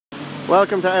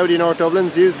Welcome to Audi North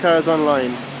Dublin's Used Cars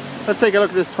Online. Let's take a look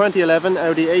at this 2011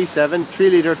 Audi A7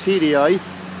 3-litre TDI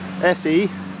SE.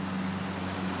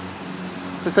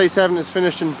 This A7 is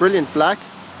finished in brilliant black.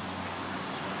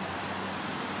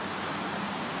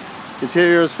 The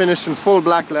interior is finished in full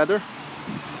black leather.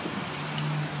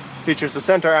 Features the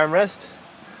centre armrest,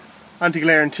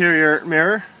 anti-glare interior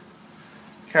mirror.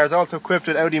 The car is also equipped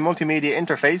with Audi multimedia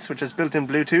interface, which has built-in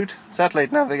Bluetooth,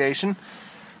 satellite navigation,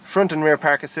 front and rear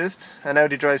park assist, and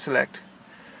Audi Drive Select.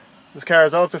 This car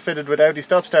is also fitted with Audi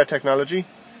Stop Start technology,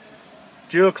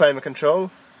 dual climate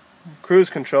control, cruise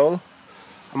control,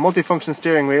 a multifunction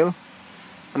steering wheel,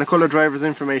 and a colour driver's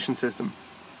information system.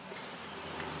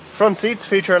 Front seats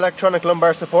feature electronic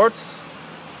lumbar supports.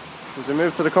 As we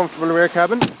move to the comfortable rear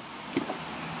cabin,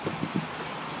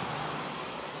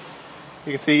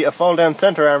 you can see a fold-down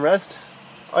centre armrest,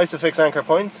 Isofix anchor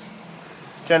points,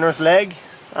 generous leg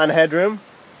and headroom.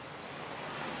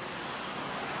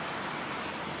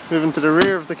 Moving to the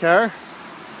rear of the car,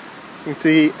 you can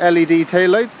see LED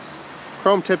taillights,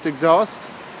 chrome-tipped exhaust,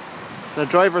 and a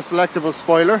driver selectable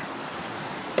spoiler.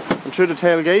 And through the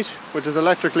tailgate, which is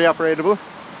electrically operatable,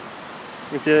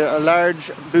 you can see a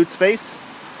large boot space.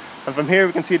 And from here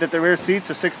we can see that the rear seats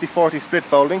are 60/40 split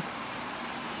folding.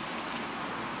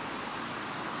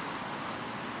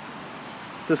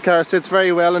 This car sits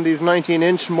very well in these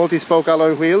 19-inch multi-spoke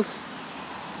alloy wheels,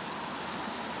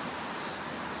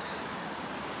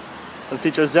 and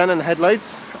features xenon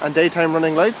headlights and daytime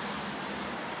running lights.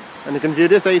 And you can view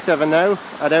this A7 now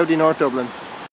at Audi North Dublin.